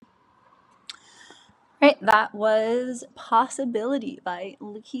Right, that was Possibility by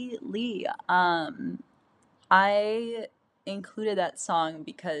Licky Lee. I included that song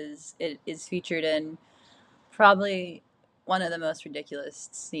because it is featured in probably one of the most ridiculous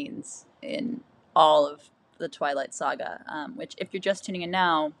scenes in all of the Twilight Saga. Which, if you're just tuning in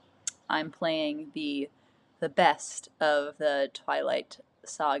now, I'm playing the best of the Twilight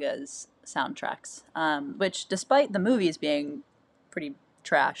Saga's soundtracks, which, despite the movies being pretty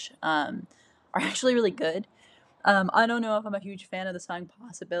trash, are actually really good. I don't know if I'm a huge fan of the song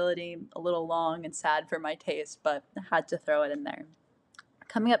Possibility, a little long and sad for my taste, but I had to throw it in there.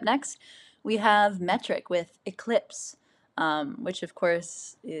 Coming up next, we have Metric with Eclipse, which of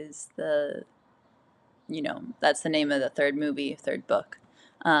course is that's the name of the third movie, third book.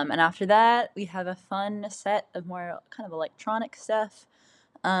 And after that, we have a fun set of more kind of electronic stuff,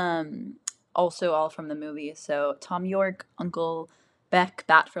 um, also all from the movie. So Tom York, Uncle Beck,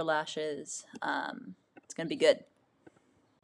 Bat for Lashes. It's going to be good.